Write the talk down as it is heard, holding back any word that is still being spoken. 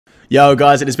Yo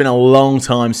guys, it has been a long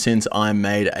time since I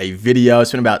made a video.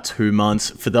 It's been about 2 months.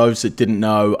 For those that didn't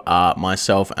know,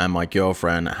 myself and my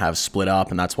girlfriend have split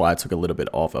up, and that's why I took a little bit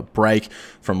of a break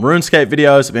from RuneScape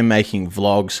videos. I've been making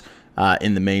vlogs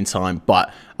in the meantime,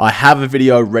 but I have a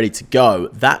video ready to go.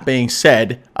 That being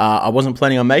said, I wasn't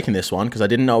planning on making this one because I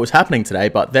didn't know it was happening today,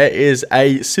 but there is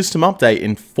a system update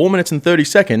in 4 minutes and 30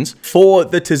 seconds for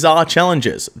the Tazar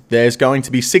challenges. There's going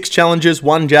to be 6 challenges: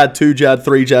 1 Jad, 2 Jad,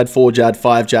 3 Jad, 4 Jad,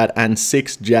 5 Jad, and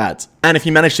 6 Jads. And if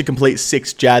you manage to complete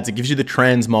 6 Jads, it gives you the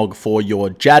transmog for your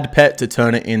Jad pet to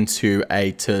turn it into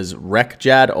a Tazrek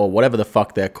Jad, or whatever the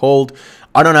fuck they're called.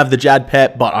 I don't have the Jad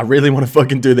pet, but I really want to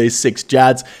fucking do these 6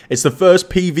 Jads. It's the first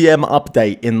PVM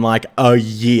update in like a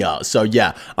year. So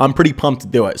yeah, I'm pretty pumped to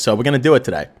do it. So we're going to do it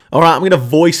today. All right, I'm going to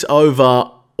voice over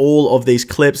all of these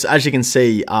clips. As you can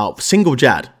see, single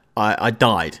Jad. I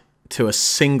died to a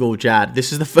single Jad.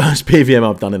 This is the first PVM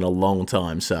I've done in a long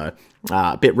time, so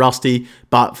a bit rusty.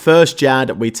 But first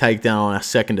Jad we take down on our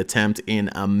second attempt in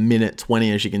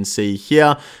 1:20, as you can see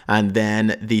here. And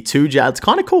then the 2 Jads,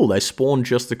 kind of cool. They spawn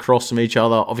just across from each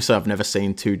other. Obviously, I've never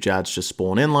seen 2 Jads just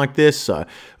spawn in like this, so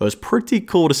it was pretty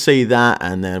cool to see that.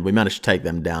 And then we managed to take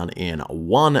them down in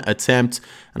 1 attempt,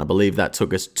 and I believe that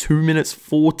took us 2 minutes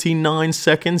 49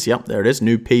 seconds. Yep, there it is,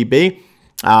 new PB.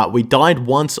 We died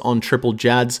once on triple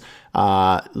Jads.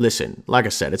 Listen, like I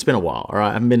said, it's been a while, all right?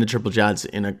 I haven't been to triple Jads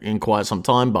in quite some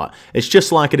time, but it's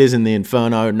just like it is in the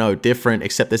Inferno, no different,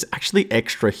 except there's actually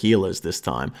extra healers this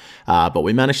time. But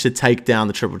we managed to take down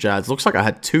the triple Jads. Looks like I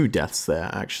had 2 deaths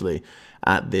there, actually,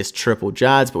 at this triple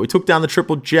Jads, but we took down the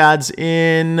triple Jads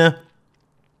in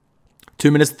 2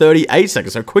 minutes 38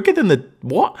 seconds, so quicker than the,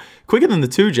 what? Quicker than the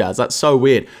 2 Jads, that's so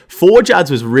weird. 4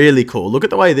 Jads was really cool. Look at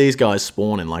the way these guys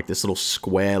spawn in like this little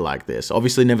square like this.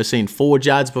 Obviously never seen 4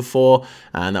 Jads before,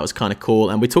 and that was kind of cool.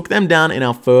 And we took them down in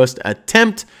our first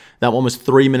attempt. That one was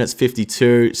 3 minutes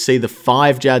 52. See the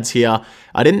 5 Jads here.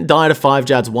 I didn't die to 5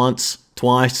 Jads once,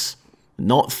 twice,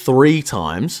 not 3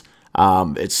 times.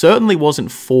 It certainly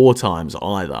wasn't 4 times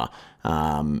either.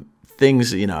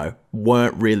 Things, you know,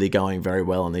 weren't really going very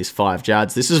well on these 5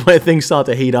 Jads. This is where things start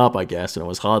to heat up, I guess, and it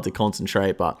was hard to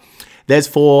concentrate, but there's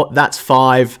 4, that's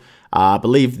 5. I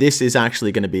believe this is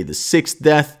actually going to be the 6th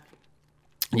death.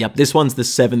 Yep, this one's the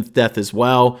 7th death as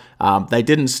well. They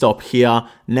didn't stop here.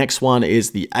 Next one is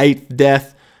the 8th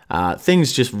death.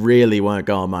 Things just really weren't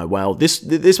going my well. This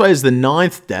way is the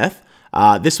 9th death.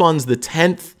 This one's the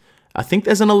 10th. I think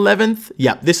there's an 11th.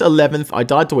 Yeah, this 11th, I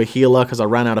died to a healer because I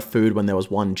ran out of food when there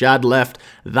was 1 Jad left.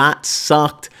 That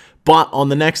sucked. But on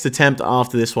the next attempt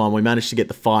after this one, we managed to get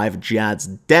the 5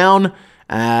 Jads down.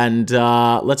 And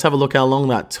let's have a look how long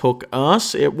that took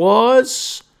us. It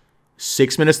was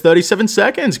 6 minutes 37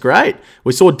 seconds. Great.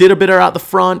 We saw Dittabitter out the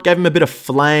front, gave him a bit of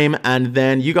flame, and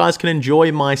then you guys can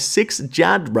enjoy my 6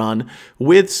 Jad run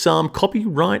with some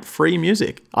copyright-free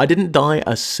music. I didn't die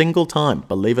a single time,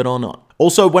 believe it or not.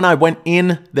 Also, when I went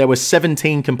in, there were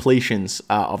 17 completions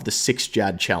of the 6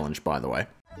 Jad challenge, by the way.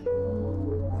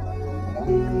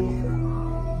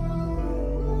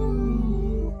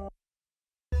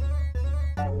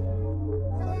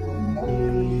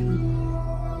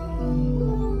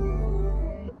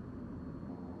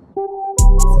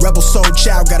 Rebel soul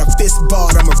child got a fist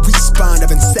balled. I'm a respawn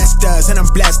of ancestors, and I'm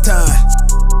blessed,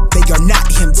 They are not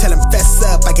him, tell him fess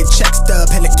up. I get check stub,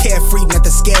 hella carefree,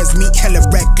 nothing scares me, hella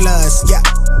reckless. Yeah,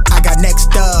 I got next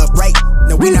up, right?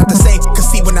 No, we not the same, cause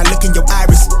see when I look in your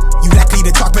iris, you likely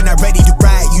to talk but not ready to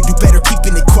ride. You do better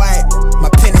keeping it quiet.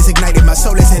 My pen is ignited, my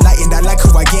soul is enlightened. I like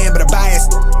who I am, but I'm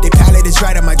biased. They palette is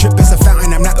right, and my drip is a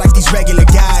fountain. I'm not like these regular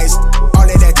guys. All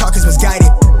of that talk is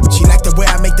misguided. She like the way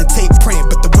I make the tape print,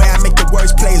 but the way I make the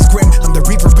words play is grim. I'm the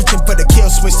reaper reaching for the kill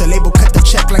switch. The label cut the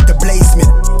check like the bladesman.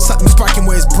 Something sparking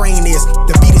where his brain is.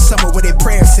 The beat is somewhere where they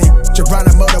prayers in.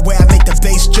 Geronimo, the way I make the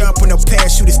bass jump when no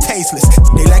parachute is tasteless.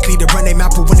 They likely to run their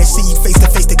mouth, but when they see you face to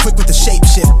face, they quick with the shape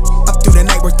shift. Up through the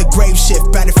night, work the grave shift.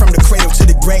 Batted from the cradle to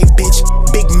the grave, bitch.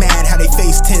 Big mad how they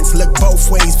face tense. Look both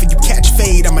ways for you catch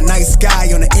fade. I'm a nice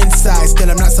guy on the inside,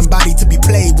 still I'm not somebody to be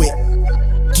played with.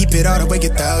 Keep it all the way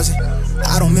 1,000.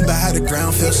 I don't remember how the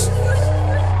ground feels.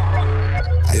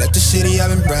 I left the city, I've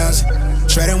been browsing,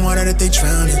 treading water that they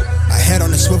drowning. My head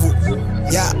on the swivel,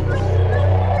 yeah.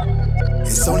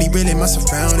 It's only really my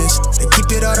surroundings. They keep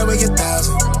it all the way 1,000.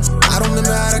 I don't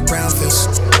remember how the ground feels.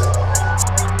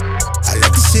 I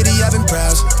left the city, I've been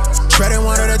browsing, treading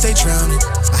water that they drowning.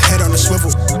 My head on the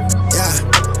swivel, yeah.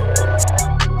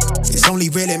 It's only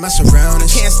really my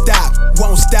surroundings. Can't stop,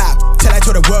 won't stop, till I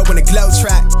tour the world when the glow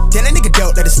track. Then a nigga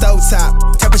dope at the stove top.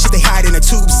 Type of shit they hide in a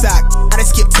tube sock. I done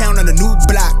skipped town on a new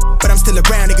block, but I'm still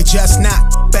around, nigga, just not.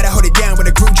 Better hold it down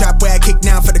with a group drop where I kick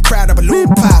down for the crowd, a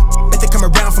balloon pop.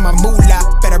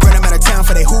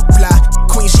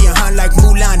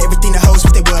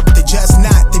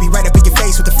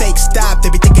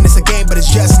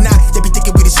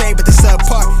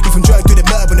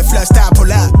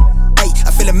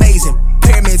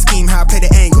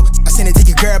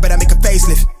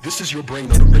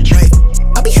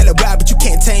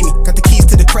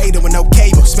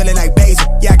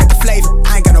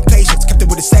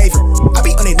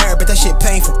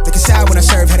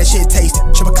 that shit tasted.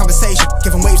 Show a conversation,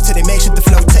 give them waves till they make shit the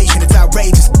flotation. It's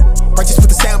outrageous. Righteous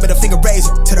with the sound, but a finger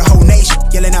raising to the whole nation.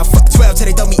 Yelling out fuck 12 till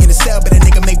they throw me in the cell, but a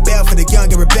nigga make bail for the young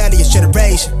and rebellious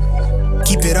generation.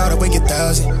 Keep it all the way 1,000.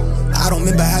 I don't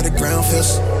remember how the ground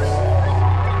feels.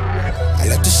 I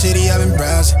left the city, I've been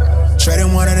browsing,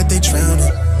 treading water that they drowning.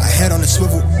 My head on a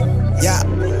swivel, yeah.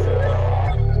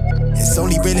 It's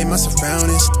only really my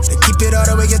surroundings that keep it all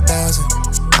the way 1,000.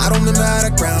 I don't remember how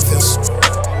the ground feels.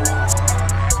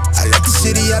 I left the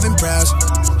city, I've been browsing,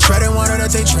 treading water that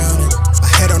they drowning. My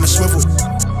head on a swivel,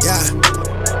 yeah.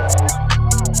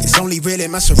 It's only really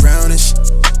my surroundings.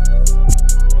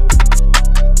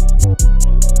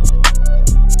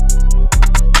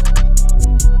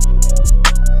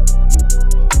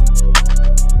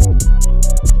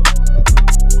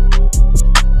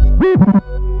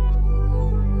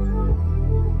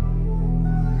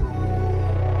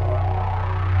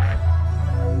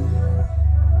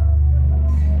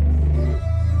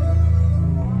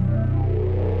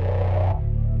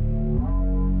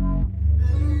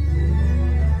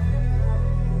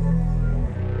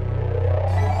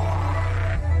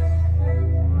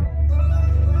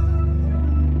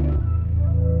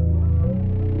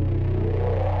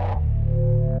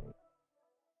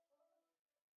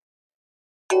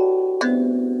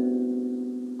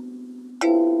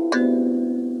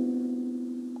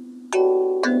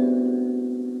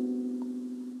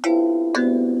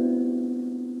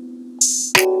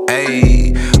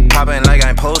 Ayy, poppin' like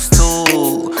I'm supposed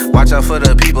to. Watch out for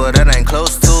the people that ain't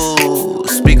close to.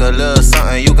 Speak a little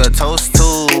something you could toast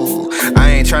to.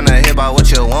 I ain't tryna hear about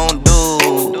what you won't do.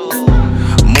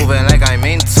 Moving like I'm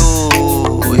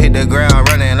into. Hit the ground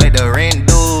running like the rent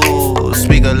do.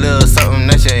 Speak a little something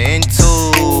that you're into.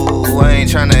 I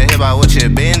ain't tryna hear about what you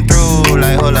been through.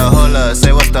 Like hold up,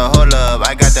 say what's the hold up.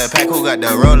 I got the pack, who got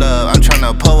the roll up? I'm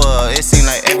tryna pull up. It seem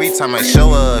like every time I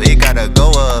show up, it gotta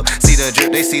go up. See the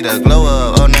drip, they see the glow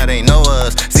up. Oh, now they know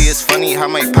us. See, it's funny how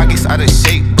my pockets out of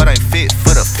shape, but I'm fit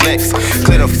for the flex.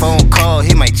 Clear the phone call,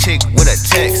 hit my chick with a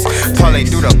text. Parlay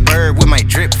through the bird with my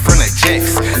drip from the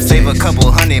jets. Save a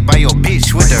couple hundred by your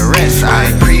bitch with the rest.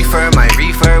 I prefer my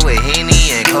reefer with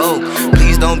Henny and Coke.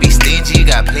 Please don't be stingy,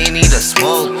 got plenty to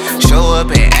smoke. Show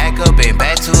up and act up and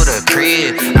back to the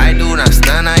crib. I do not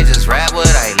stun, I just rap what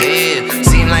I live.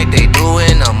 Seem like they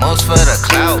doing the most for the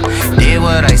clout. Did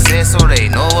what I said so they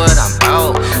know what I'm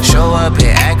about. Show up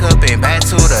and act up and back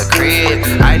to the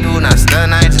crib. I do not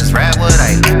stun, I just rap what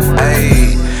I live.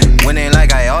 Ayy, winning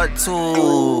like I ought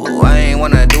to. I ain't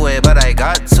wanna do it, but I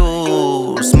got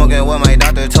to. Smoking what my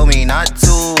doctor told me not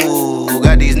to.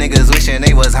 Got these niggas wishing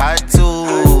they was hot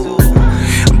too.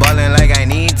 Ballin' like I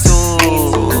need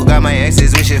to. Got my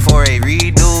exes wishing for a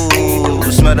redo.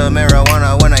 Smell the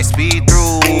marijuana when I speed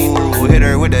through. Hit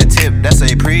her with a tip, that's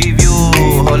a preview.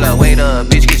 Hold up, wait up,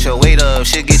 bitch, get your weight up.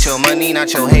 Shit, get your money,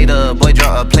 not your hate up. Boy,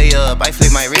 draw a play up. I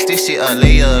flip my wrist, this shit a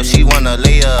layup. She wanna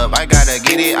lay up, I gotta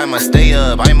get it, I must stay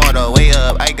up. I'm all the way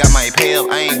up, I got my pay up.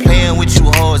 I ain't playing with you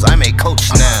hoes, I'm a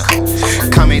coach now.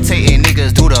 Commentating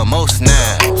niggas do the most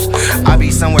now. I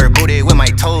be somewhere booted with my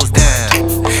toes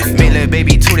down. Made little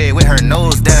baby tooted with her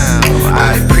nose down.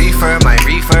 I prefer my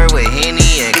reefer with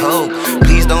Henny and Coke.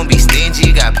 Please don't be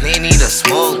stingy, got plenty to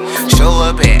smoke. Show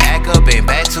up and act up and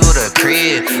back to the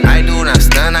crib. I do not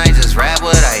stun, I just rap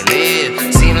what I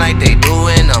live. Seem like they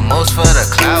doing the most for the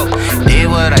clout. Did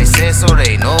what I said so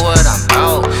they know what I'm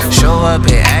about. Show up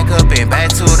and act up and back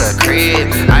to the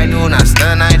crib. I do not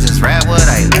stun, I just rap what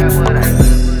I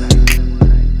live.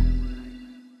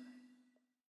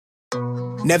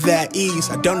 Never at ease,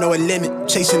 I don't know a limit.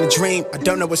 Chasing a dream, I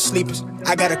don't know what sleepers.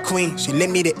 I got a queen, she lit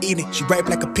me the evening. She ripe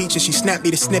like a peach and she snapped me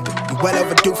the snippet. You well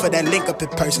overdue for that link up in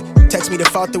person. Text me to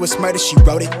fall through its murder, she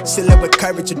wrote it. Still up with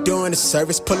courage, you're doing a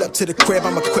service. Pull up to the crib,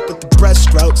 I'm equipped with the brush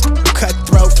strokes.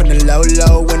 Cutthroat from the low,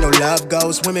 where no love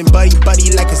goes. Women buddy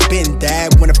like it's been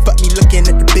that. Wanna fuck me looking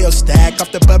at the bill stack.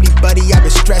 Off the bubbly buddy, I've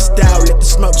been stressed out. Let the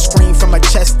smoke scream from my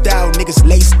chest out. Niggas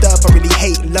laced up, I really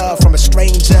hate love from a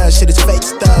stranger. Shit is fake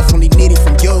stuff, only need it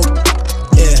from you.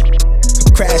 Yeah,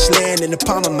 I'm crash land in the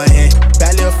palm of my hand.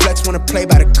 Bad little flex, wanna play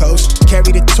by the coast.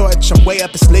 Carry the torch, I'm way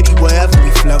up, it's litty wherever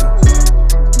we float.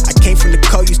 I came from the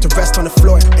cold, used to rest on the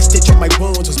floor. I stitch up my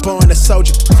wounds, was born a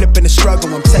soldier. Flipping the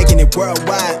struggle, I'm taking it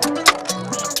worldwide.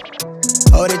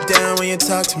 Hold it down when you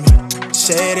talk to me.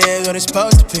 Say it is what it's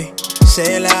supposed to be.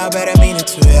 Say it loud, but I mean it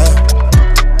too, yeah.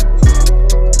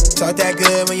 Talk that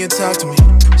good when you talk to me.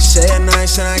 Say it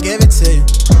nice and I give it to you.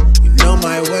 You know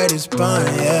my word is bond,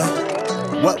 yeah.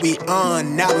 What we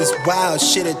on now is wild,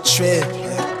 shit a trip,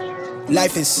 yeah.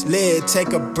 Life is slid,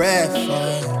 take a breath,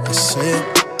 that's it.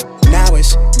 Now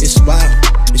it's wild,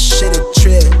 this shit a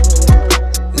trip.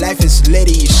 Life is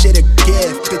litty, you shit a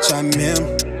gift, bitch, I'm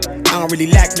him. I don't really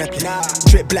lack nothing.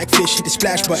 Drip blackfish, hit the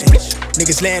splash button.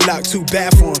 Niggas landlocked, too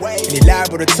bad for him. And they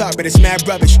liable to talk, but it's mad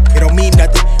rubbish. It don't mean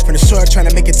nothing. From the soil,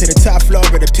 trying to make it to the top floor,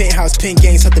 but the penthouse, pin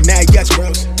game, something mad yucks,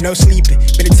 bros. No sleeping,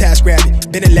 been a task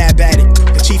rabbit, been a lab at it.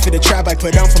 The chief of the tribe I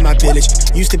put on for my village.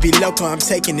 Used to be local, I'm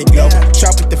taking it global.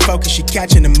 Sharp with the focus, she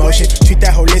catching emotion. Treat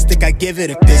that holistic, I give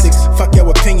it a physics. Fuck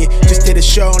your opinion, just did a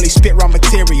show, only spit raw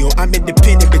material. I'm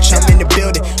independent, bitch, I'm in the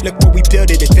building. Look what we built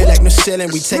it feel like no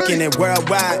ceiling, we taking it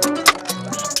worldwide.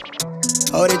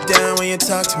 Hold it down when you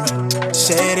talk to me.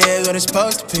 Say it is what it's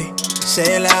supposed to be.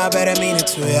 Say it loud, better mean it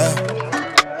too, yeah.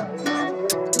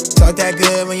 Talk that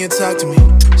good when you talk to me.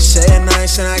 Say it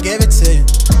nice and I give it to you.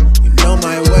 You know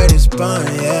my word is bond,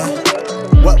 yeah.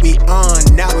 What we on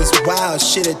now is wild,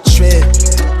 shit a trip.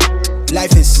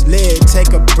 Life is lit,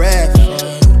 take a breath.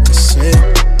 That's it.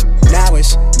 Now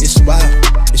it's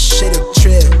wild, this shit a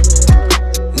trip.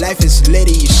 Life is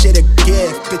litty, you shit a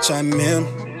gift, bitch, I'm him.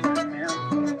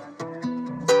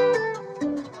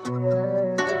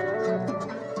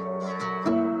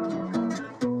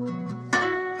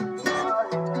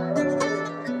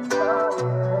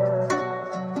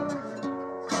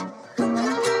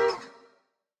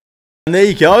 And there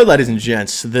you go, ladies and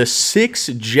gents, the 6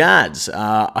 Jads.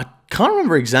 I can't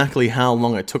remember exactly how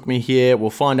long it took me here. We'll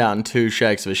find out in 2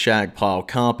 shakes of a shag pile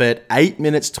carpet. 8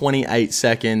 minutes, 28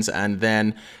 seconds. And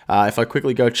then if I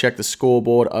quickly go check the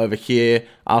scoreboard over here,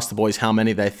 ask the boys how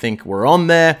many they think were on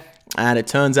there. And it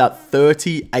turns out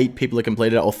 38 people have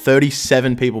completed it, or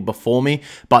 37 people before me.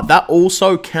 But that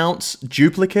also counts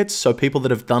duplicates, so people that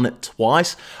have done it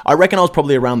twice. I reckon I was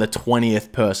probably around the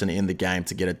 20th person in the game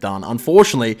to get it done.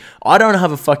 Unfortunately, I don't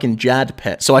have a fucking Jad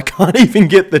pet, so I can't even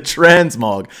get the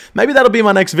transmog. Maybe that'll be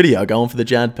my next video, going for the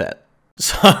Jad pet.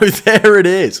 So there it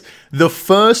is. The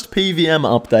first PVM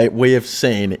update we have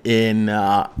seen in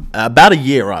about a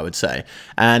year, I would say.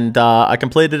 And I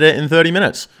completed it in 30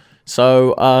 minutes.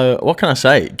 So, what can I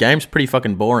say? Game's pretty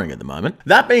fucking boring at the moment.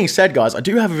 That being said, guys, I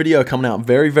do have a video coming out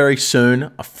very, very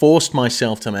soon. I forced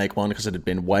myself to make one because it had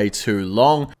been way too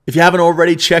long. If you haven't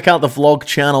already, check out the vlog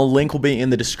channel. Link will be in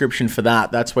the description for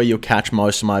that. That's where you'll catch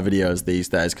most of my videos these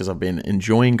days because I've been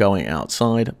enjoying going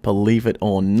outside, believe it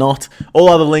or not. All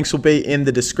other links will be in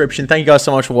the description. Thank you guys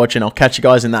so much for watching. I'll catch you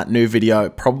guys in that new video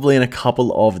probably in a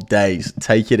couple of days.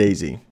 Take it easy.